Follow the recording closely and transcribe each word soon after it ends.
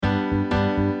Hello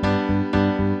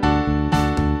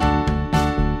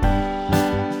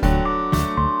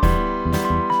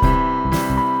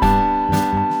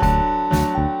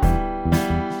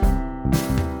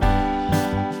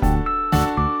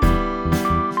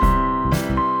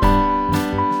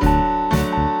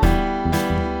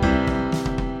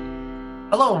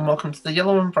and welcome to the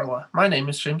Yellow Umbrella. My name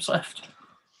is James Swift.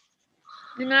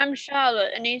 And I'm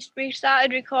Charlotte, and we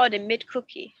started recording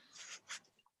mid-cookie.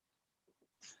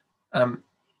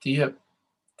 Do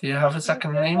you have a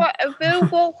second name? What a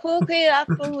cookie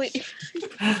apple.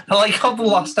 I like how the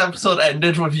last episode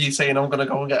ended with you saying I'm gonna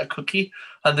go and get a cookie,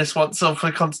 and this one's so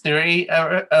for continuity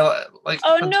error.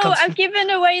 I've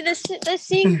given away the secret. The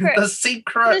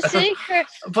secret. The secret.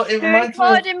 But it We're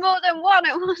recording more than one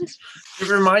at once. It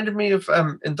reminded me of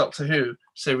in Doctor Who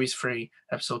Series 3,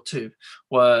 Episode 2,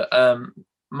 where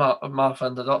Martha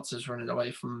and the Doctor's running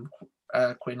away from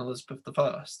Queen Elizabeth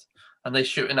I, and they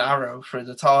shoot an arrow through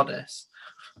the TARDIS.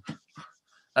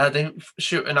 They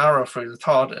shoot an arrow through the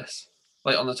TARDIS,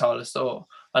 like on the TARDIS door,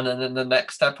 and then in the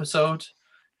next episode,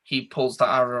 he pulls the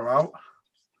arrow out.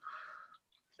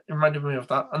 It reminded me of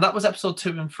that, and that was Episode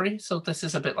 2 and 3. So this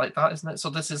is a bit like that, isn't it?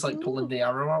 So this is like pulling the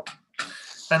arrow out.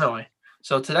 Anyway,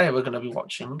 so today we're going to be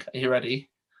watching. Are you ready?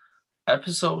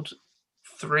 Episode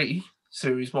 3,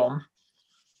 Series 1,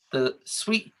 The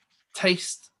Sweet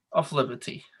Taste of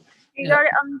Liberty. You got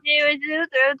it on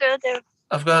 0.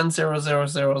 I've gone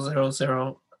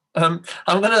 00000. I'm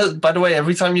gonna. By the way,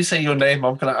 every time you say your name,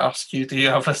 I'm gonna ask you, do you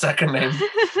have a second name?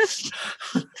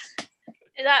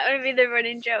 That would be the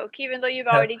running joke, even though you've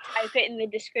already typed it in the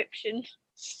description.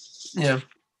 Yeah.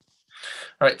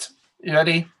 Right. You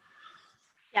ready?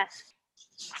 Yes.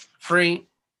 3,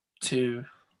 2,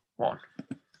 1.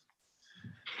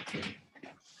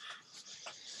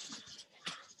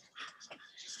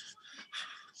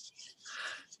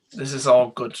 This is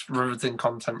all good, riveting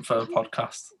content for a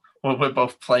podcast. We're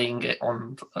both playing it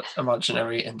on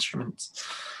imaginary instruments.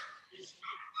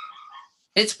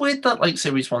 It's weird that like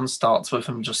Series 1 starts with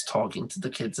him just talking to the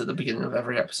kids at the beginning of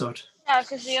every episode. Yeah,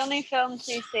 because they only filmed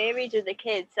 2 series with the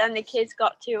kids, and the kids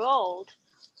got too old.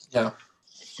 Yeah.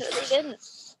 So they didn't.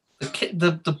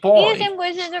 The boy. He's in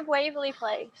Wizards of Waverly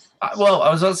Place. I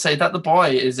was about to say that the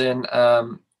boy is in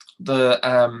what's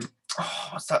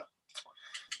that?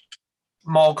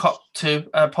 Mall Cop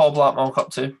 2, Paul Blart Mall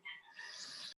Cop 2.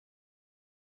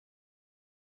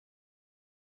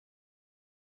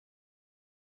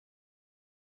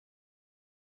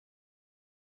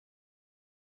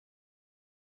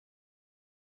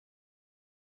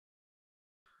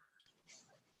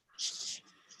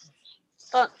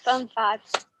 Fun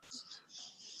fact.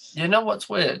 You know what's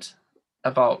weird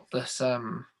about this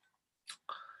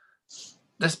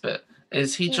this bit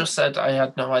is he just said I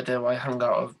had no idea why I hung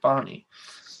out with Barney,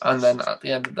 and then at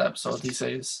the end of the episode he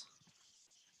says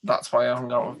that's why I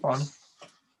hung out with Barney.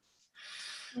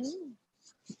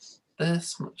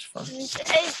 This much fun.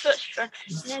 It's much fun.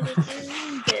 Never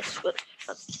doing this much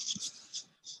fun.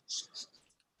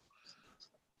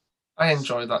 I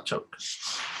enjoy that joke.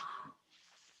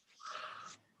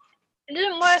 It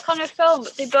doesn't work on a film,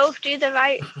 but they both do the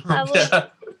right level. Yeah.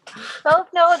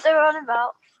 Both know what they're on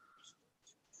about.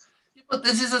 But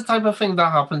this is the type of thing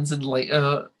that happens in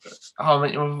later How I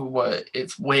Met Your Mother where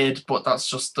it's weird, but that's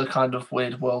just the kind of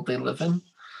weird world they live in.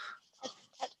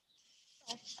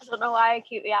 I don't know why I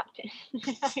keep reacting.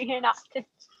 Reenacting.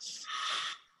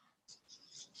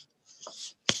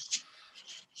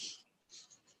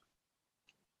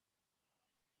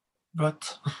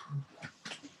 But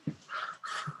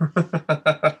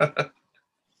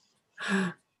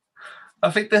I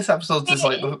think this episode is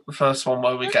like the first one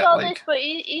where we get like. This, but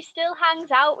he still hangs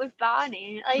out with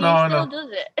Barney. Like, No, he still does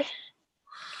it.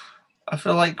 I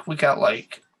feel like we get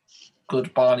like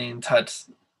good Barney and Ted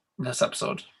in this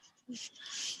episode,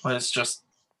 where it's just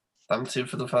them two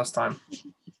for the first time.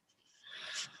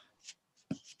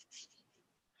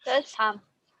 There's Pam.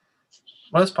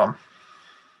 Where's Pam?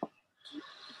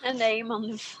 A name on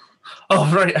them.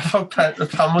 Oh right, I thought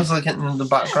Pam was like in the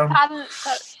background.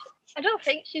 I don't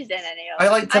think she's in any of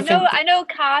them. I know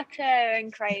Carter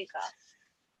and Craig are.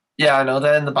 Yeah, I know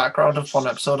they're in the background of one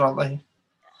episode, aren't they?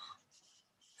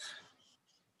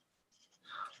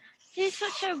 It's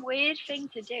such a weird thing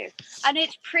to do, and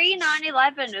it's pre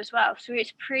 9/11 as well. So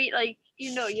it's pre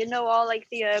you know all like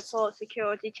the airport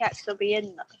security checks will be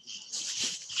in there.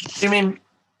 Do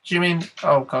you mean?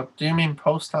 Oh God, do you mean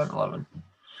post 9/11?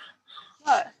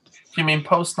 What? Do you mean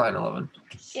post 9/11?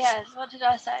 Yeah. What did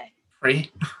I say? Pre.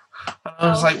 I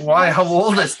was like, why? How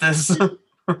old is this? No,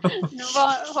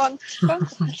 one.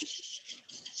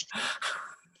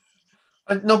 I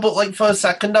No, but like for a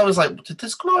second, I was like, did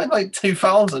this come out in like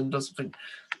 2000 or something?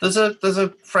 There's a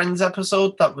Friends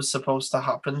episode that was supposed to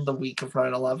happen the week of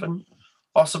 9/11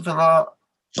 or something like that,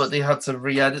 but they had to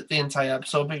re-edit the entire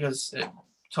episode because it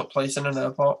took place in an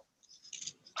airport.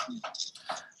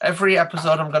 Every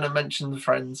episode, I'm going to mention the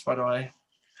Friends, by the way.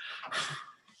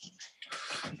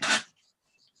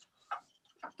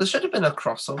 There should have been a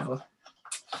crossover.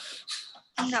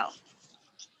 No.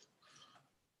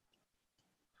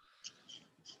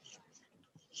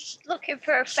 Looking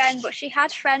for a friend, but she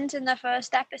had friends in the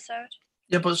first episode.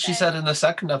 Yeah, but she said in the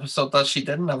second episode that she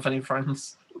didn't have any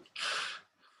friends.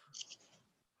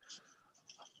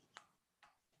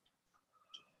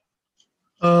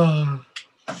 Oh,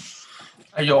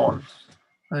 I yawned.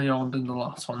 I yawned in the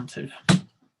last one too. I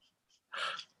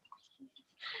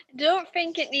don't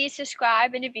think it needs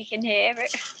describing if you can hear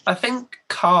it. I think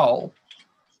Carl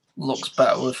looks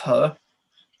better with her.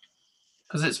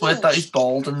 Because it's weird that he's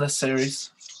bald in this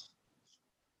series.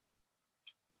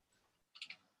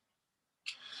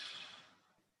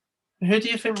 Who do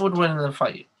you think would win in the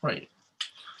fight? Right.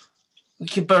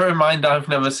 You bear in mind I've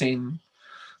never seen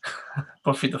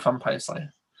Buffy the Vampire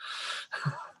Slayer.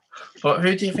 But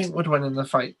who do you think would win in the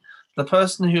fight? The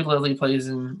person who Lily plays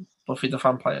in Buffy the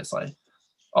Vampire Slayer,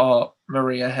 or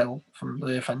Maria Hill from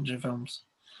the Avenger films?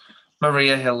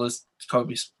 Maria Hill is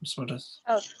Kobe Smulders.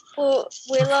 Oh,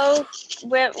 well,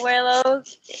 Willow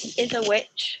is a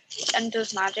witch and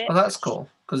does magic. Oh, that's cool,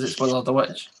 because it's Willow the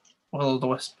Witch. Willow the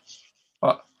Wisp.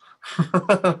 What?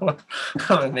 I'm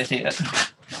an idiot.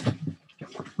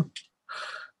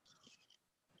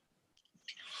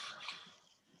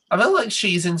 I feel like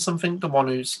she's in something, the one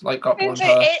who's like got blonde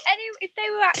hair. If they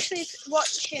were actually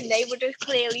watching, they would have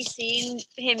clearly seen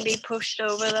him be pushed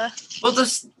over there.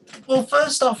 Well,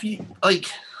 first off, you like.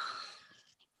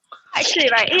 Actually,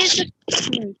 right,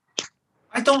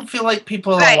 I don't feel like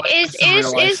people right, are like is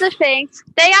the thing.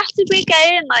 They have to be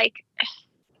getting like.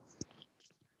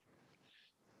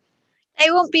 They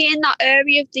won't be in that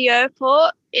area of the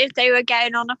airport if they were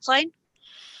getting on a plane.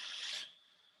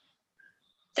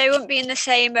 They wouldn't be in the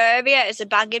same area as a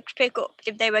baggage pickup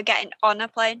if they were getting on a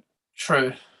plane.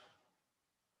 True.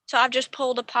 So I've just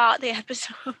pulled apart the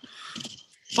episode.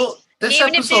 But this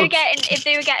Even episode... if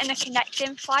they were getting a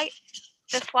connecting flight,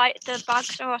 the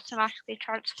bags are automatically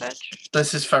transferred.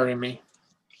 This is very me.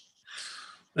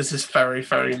 This is very,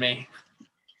 very me.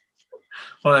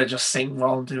 Well, I just sing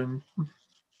while I'm doing...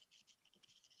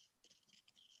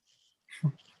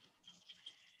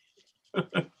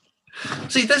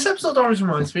 See, this episode always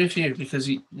reminds me of you because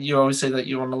you always say that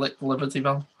you want to lick the Liberty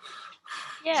Bell.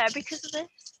 Yeah, because of this.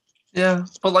 Yeah,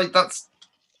 but like that's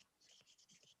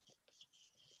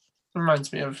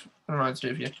reminds me of you. I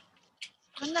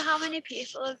wonder how many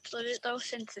people have done it though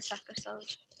since this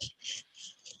episode.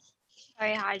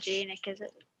 Very hygienic, is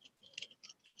it?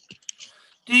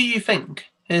 Do you think?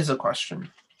 Here's a question.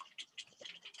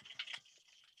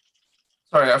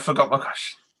 Sorry, I forgot my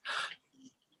question.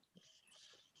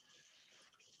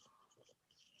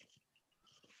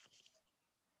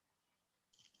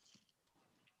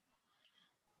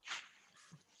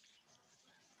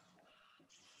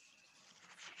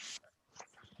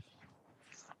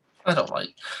 I don't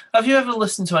like. Have you ever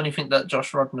listened to anything that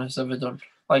Josh Rodner's ever done?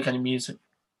 Like any music?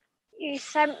 You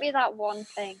sent me that one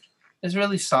thing. It's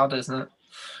really sad, isn't it?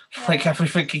 Yeah. Like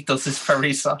everything he does is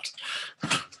very sad.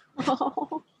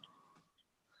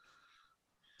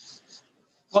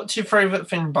 What's your favourite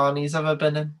thing Barney's ever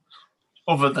been in?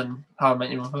 Other than How I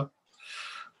Met Your Mother?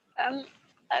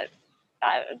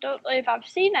 I don't know if I've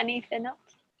seen anything else.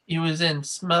 He was in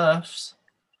Smurfs.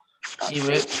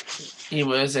 He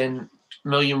was in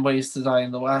Million Ways to Die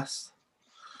in the West.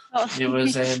 Oh. He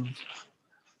was in...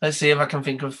 Let's see if I can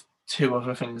think of two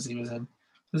other things he was in.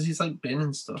 Because he's like been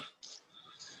in stuff.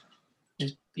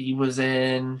 He was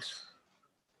in...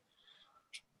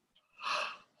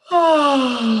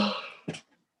 Oh,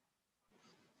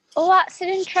 that's an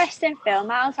interesting film.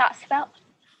 How's that spelled?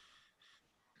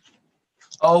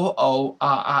 Oh.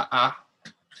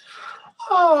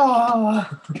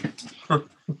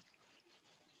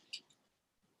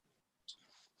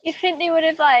 You think they would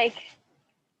have like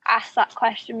asked that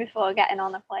question before getting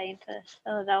on a plane to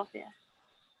Philadelphia?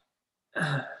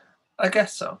 I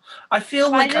guess so. I feel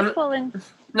Am like I just pulling...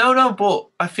 No, but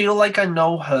I feel like I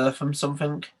know her from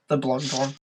something. The blonde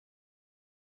one.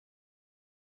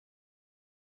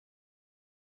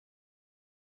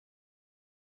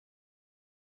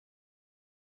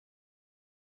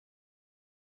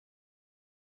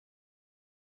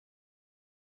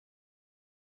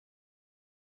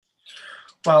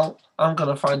 Well, I'm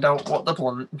gonna find out what the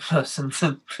blonde person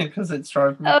did because it's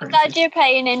driving me Oh, crazy. glad you're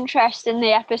paying interest in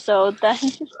the episode then.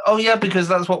 Oh yeah, because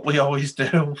that's what we always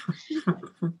do.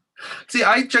 See,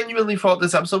 I genuinely thought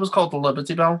this episode was called the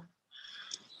Liberty Bell.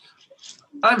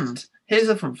 And here's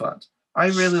a fun fact: I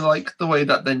really like the way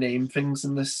that they name things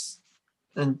in this,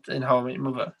 in How I Met Your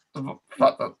Mother. The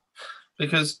fact that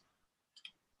because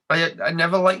I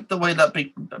never liked the way that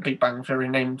Big Bang Theory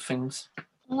named things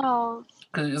No.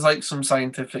 because it was like some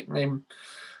scientific name,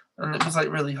 and it was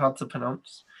like really hard to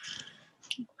pronounce.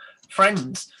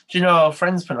 Friends, do you know how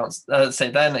Friends pronounce say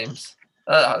their names?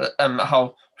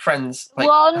 How Friends like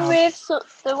The one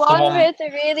with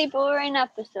the really boring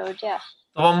episode, yeah.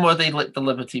 the one where they lit the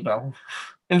Liberty Bell.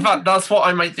 In fact, that's what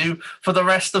I might do for the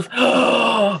rest of. That's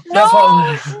what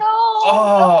I'm gonna.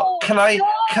 No. Can I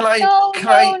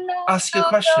ask you a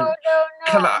question?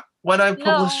 Can I when I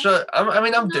publish?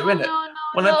 I'm doing it.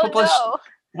 When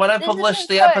I publish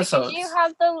the episodes. You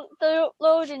have the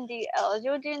uploading details.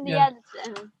 You're doing the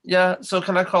editing. Yeah. So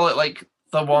can I call it like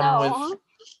the one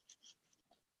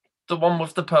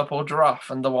with the purple giraffe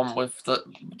and the one with the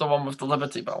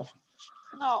Liberty Bell?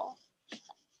 No.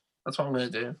 That's what I'm gonna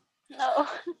do. No.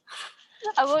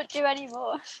 I won't do any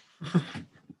more.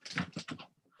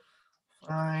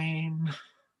 Fine.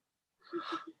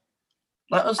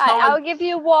 Let us know. I'll give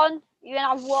you one. You can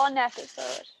have one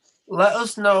episode. Let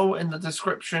us know in the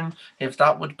description if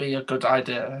that would be a good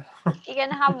idea. You're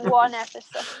gonna have one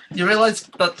episode. You realise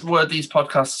that where these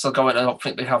podcasts are going, I don't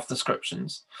think they have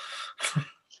descriptions.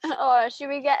 Or should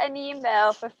we get an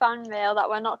email for fan mail that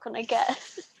we're not gonna get?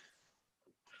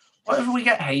 What if we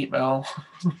get hate mail?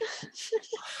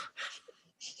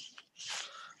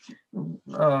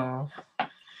 Oh.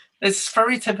 It's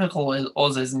very typical of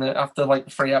us, isn't it? After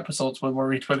like 3 episodes, we're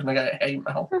worried we're going to get hate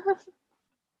mail.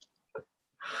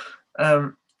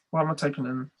 What am I typing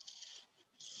in?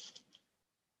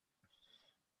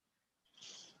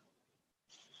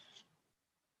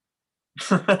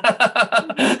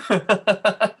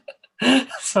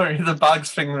 Sorry, the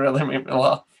bags thing really made me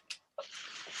laugh.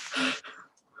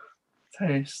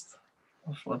 Taste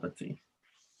of liberty.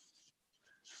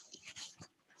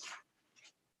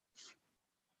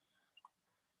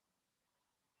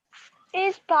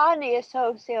 Is Barney a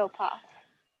sociopath?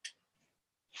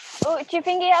 Oh, do you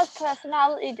think he has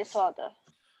personality disorder?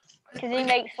 Because he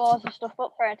makes lots of stuff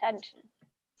up for attention.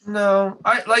 No,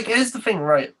 here's the thing,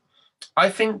 right?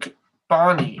 I think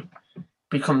Barney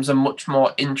becomes a much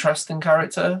more interesting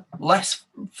character, less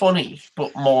funny,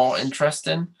 but more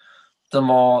interesting the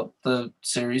more the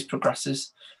series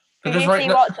progresses. Because you see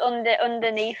what's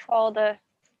underneath all the...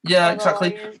 Yeah,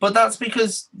 exactly. But that's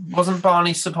because wasn't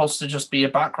Barney supposed to just be a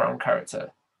background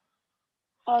character?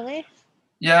 Was he?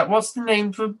 Yeah, what's the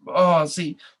name for... Oh,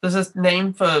 see, there's a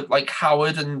name for, like,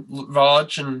 Howard and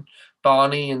Raj and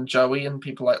Barney and Joey and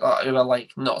people like that who are,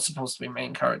 like, not supposed to be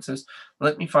main characters.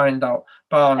 Let me find out.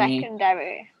 Barney...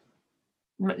 Secondary.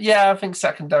 Yeah, I think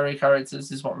secondary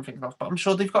characters is what I'm thinking of, but I'm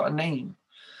sure they've got a name.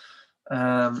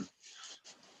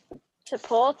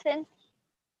 Supporting?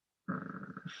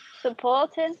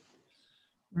 Supporting?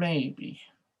 Maybe.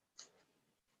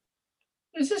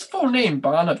 Is his full name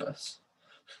Barnabas?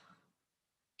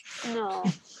 No.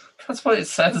 That's what it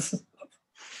says.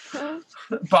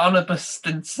 Barnabas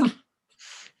Stinson.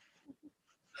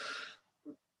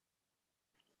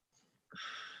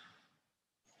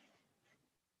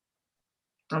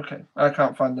 Okay, I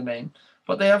can't find the name.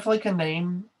 But they have like a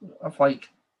name of like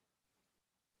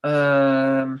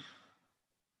I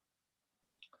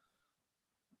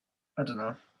don't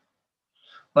know.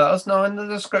 Let us know in the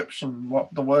description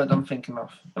what the word I'm thinking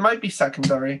of. It might be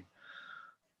secondary.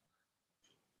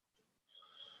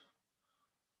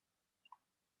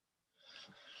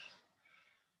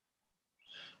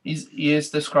 He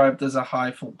is described as a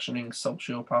high-functioning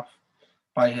sociopath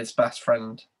by his best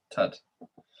friend, Ted.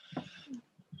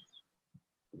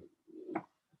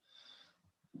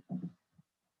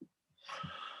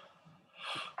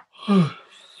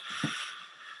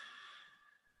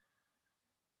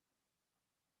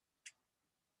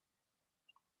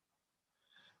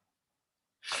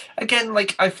 Again,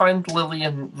 like, I find Lily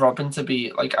and Robin to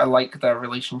be, like, I like their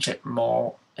relationship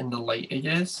more in the later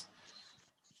years.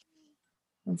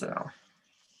 I don't know.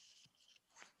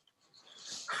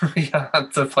 Yeah, I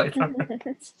had to play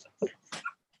that.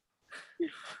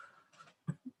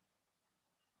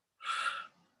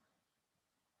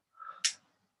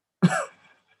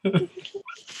 That's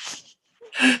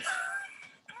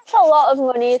a lot of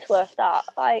money it's worth, that.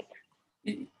 Like...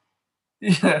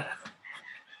 Yeah.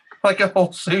 Like a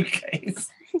whole suitcase.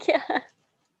 Yeah.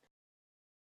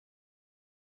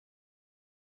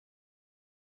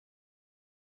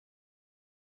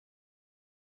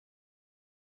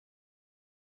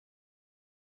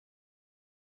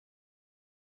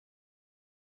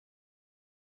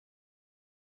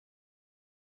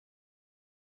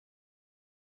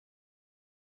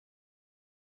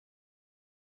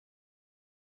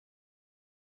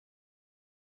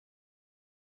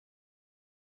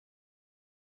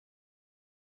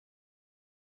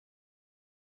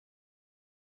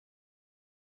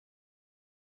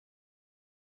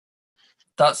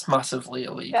 That's massively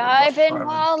illegal. Driving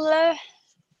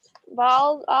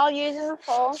while using the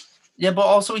phone. Yeah, but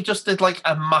also he just did like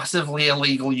a massively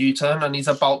illegal U-turn and he's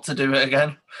about to do it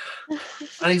again.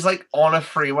 And he's like on a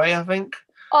freeway, I think.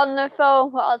 On the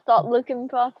phone, but I'll stop looking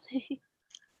properly.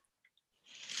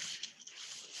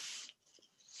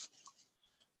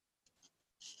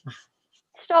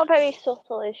 It's not very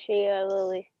subtle, is she,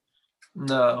 Lily?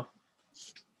 No.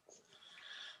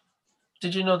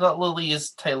 Did you know that Lily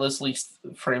is Taylor's least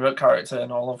favourite character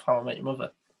in all of How I Met Your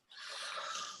Mother?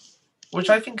 Which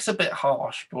I think is a bit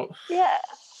harsh, but... Yeah.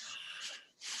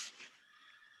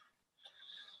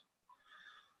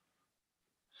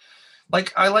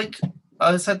 Like,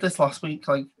 I said this last week,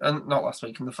 like, and not last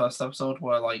week, in the first episode,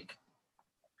 where, like,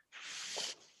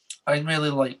 I really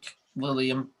like Lily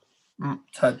and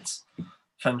Ted's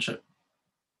friendship.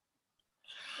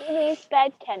 Lily's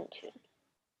bed tension.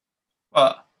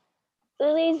 What?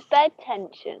 Lily's bed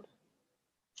tension.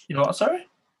 You know what, sorry?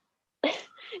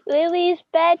 Lily's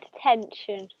bed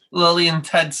tension. Lily and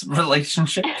Ted's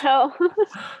relationship. Oh.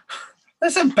 I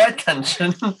said bed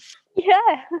tension. Yeah.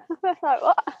 I was like,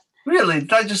 what? Really?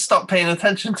 Did I just stop paying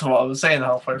attention to what I was saying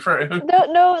halfway through?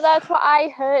 No, that's what I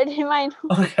heard in my...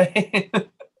 Okay.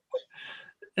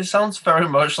 It sounds very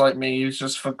much like me. You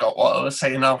just forgot what I was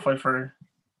saying halfway through.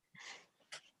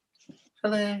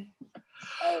 Hello.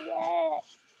 Oh, yeah.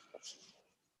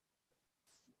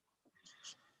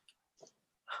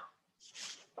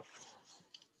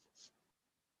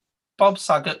 Bob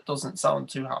Saget doesn't sound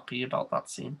too happy about that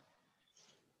scene.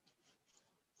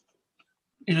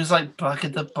 He was like back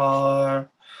at the bar.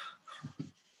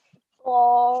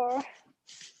 Or...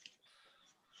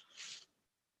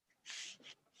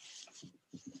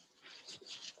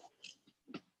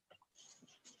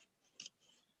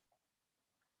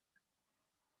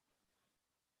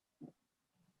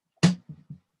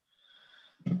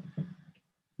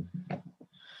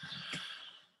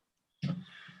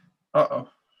 Uh-oh.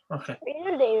 Okay.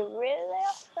 Really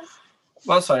often.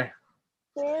 Well, sorry.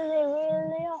 Really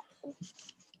often.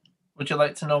 Would you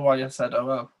like to know why I said oh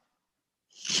well?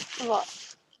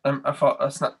 What? I thought I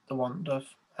snapped the wand of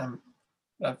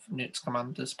Newt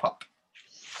Scamander's pop.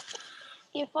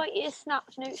 You thought you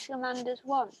snapped Newt Scamander's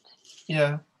wand?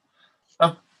 Yeah.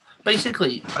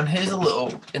 Basically, and here's a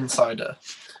little insider.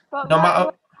 But No what matter.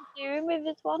 was he doing with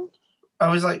his wand?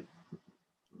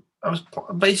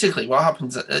 Basically what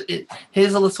happens.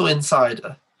 Here's a little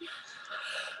insider.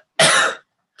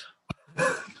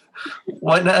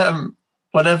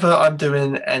 Whenever I'm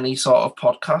doing any sort of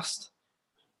podcast,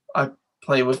 I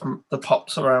play with the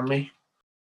pops around me.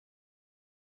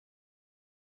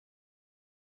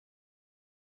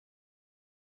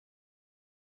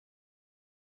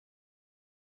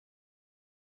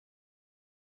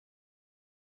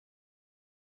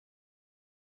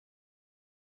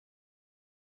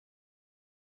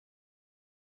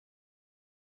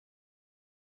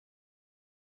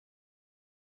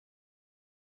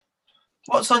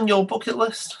 What's on your bucket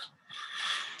list?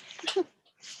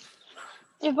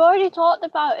 You've already talked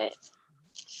about it.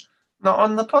 Not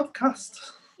on the podcast.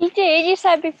 You did. You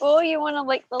said before you want to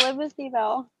lick the Liberty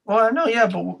Bell. Well, I know, yeah,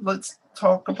 but let's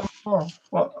talk about more.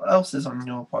 What else is on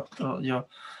your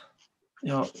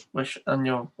your wish and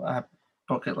your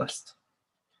bucket list?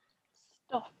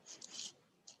 Stuff.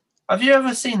 Have you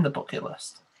ever seen the bucket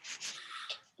list?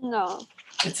 No.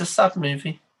 It's a sad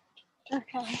movie.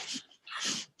 Okay.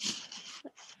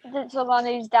 It's the one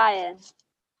who's dying.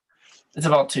 It's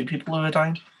about two people who are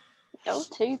dying. No,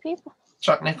 two people.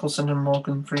 Jack Nicholson and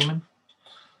Morgan Freeman.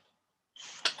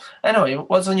 Anyway,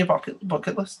 what's on your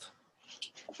bucket list?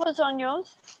 What's on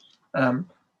yours? I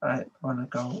want to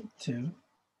go to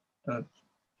the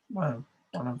want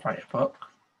to write a book.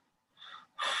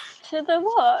 To the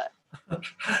what?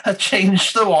 I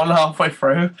changed the one halfway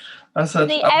through. I said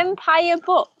The Empire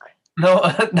book. no.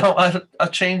 I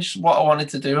changed what I wanted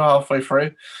to do halfway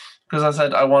through because I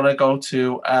said I want to go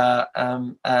to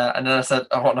and then I said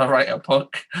I want to write a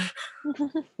book.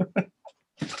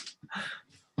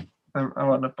 I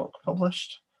want a book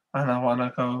published, and I want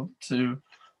to go to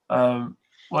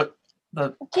what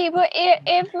the. Okay, but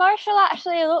if Marshall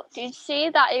actually looked, you'd see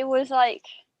that it was like,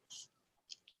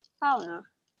 I don't know.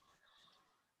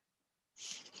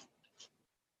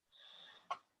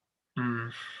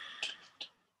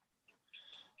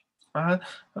 I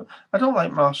don't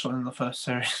like Marshall in the first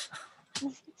series.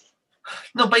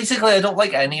 No, basically, I don't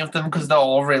like any of them because they're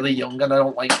all really young, and I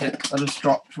don't like it. I just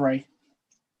dropped Ray.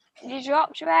 You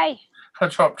dropped Ray. I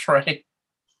dropped Ray.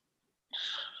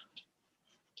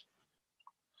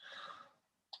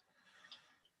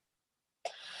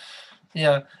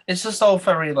 Yeah, it's just all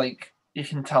very like you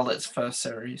can tell it's first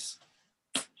series.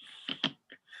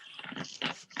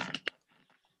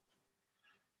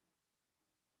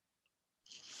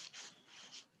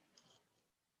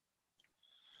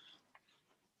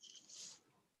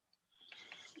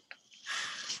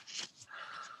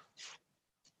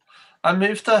 I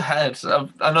moved her head.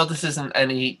 I know this isn't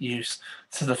any use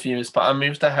to the viewers, but I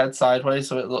moved her head sideways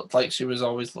so it looked like she was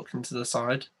always looking to the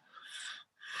side.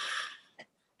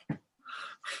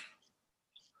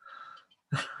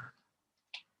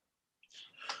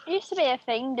 It used to be a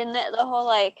thing, didn't it? The whole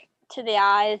like to the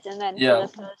eyes and then Yeah.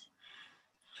 flippers.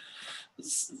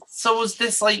 So was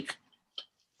this like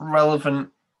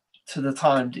relevant to the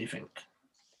time, do you think?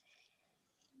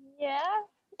 Yeah.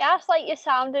 Yeah, it's like you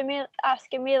sounded me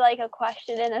asking me like a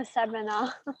question in a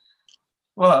seminar.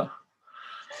 What?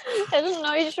 I don't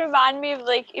know, you just remind me of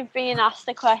like if being asked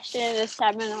a question in a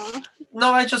seminar.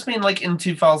 No, I just mean like in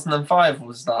 2005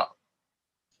 was that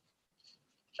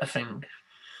a thing?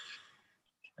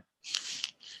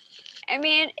 I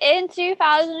mean, in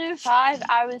 2005,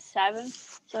 I was 7,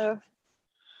 so.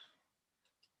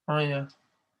 Oh yeah.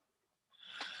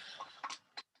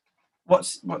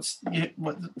 What do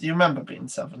you remember being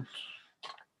 7?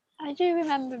 I do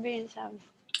remember being 7.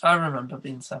 I remember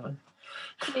being 7.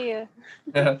 Do you?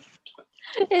 Yeah.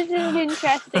 This is an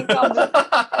interesting conversation.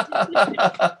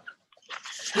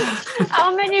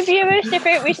 How many viewers do you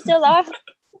think we still have?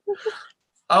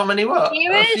 How many what?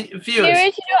 Viewers? Viewers?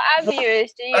 Viewers? You don't have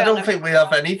viewers, do you? I don't think we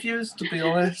have any viewers, to be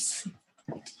honest.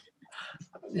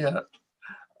 Yeah.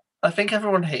 I think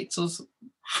everyone hates us.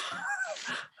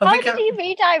 How did he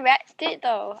redirect it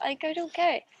though? Like, I don't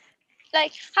get it.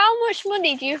 Like, how much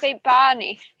money do you think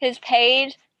Barney has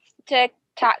paid to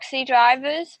taxi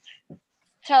drivers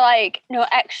to, like,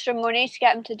 extra money to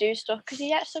get them to do stuff? Because he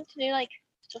gets them to do, like,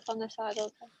 stuff on the side all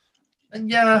the time.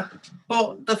 Yeah,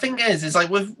 but the thing is like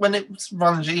when it's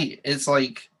Ranjit, it's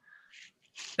like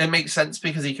it makes sense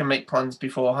because he can make plans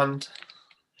beforehand.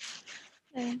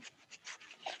 Mm.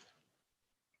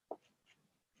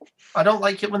 I don't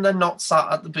like it when they're not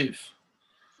sat at the booth.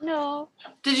 No.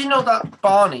 Did you know that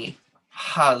Barney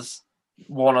has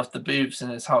one of the booths in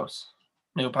his house?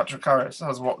 Neil Patrick Harris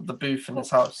has the booth in his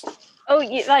house. Oh,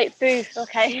 you like booth?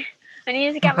 Okay. I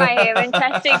need to get my hearing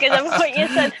tested because of what you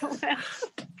said.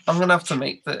 I'm gonna have to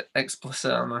make that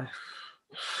explicit, aren't I?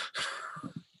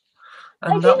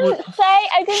 I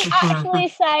didn't actually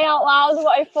say out loud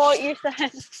what I thought you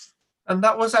said. And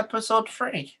that was episode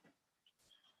 3.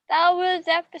 That was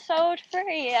episode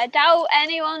 3. I doubt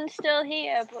anyone's still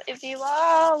here, but if you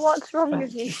are, what's wrong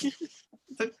with you?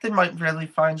 They might really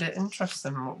find it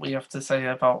interesting what we have to say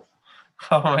about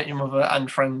How I Met Your Mother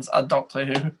and Friends and Doctor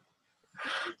Who.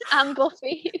 And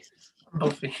Buffy.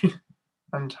 Buffy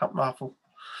and Marvel.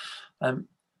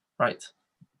 Right.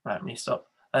 Let me stop.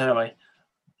 Anyway,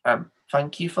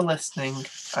 thank you for listening,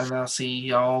 and I'll see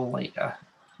y'all later.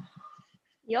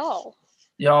 Y'all?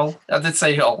 Y'all? I did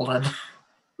say y'all then.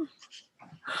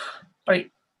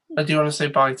 Right. I do want to say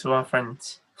bye to our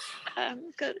friends.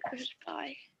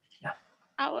 Goodbye. Yeah.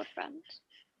 Our friends.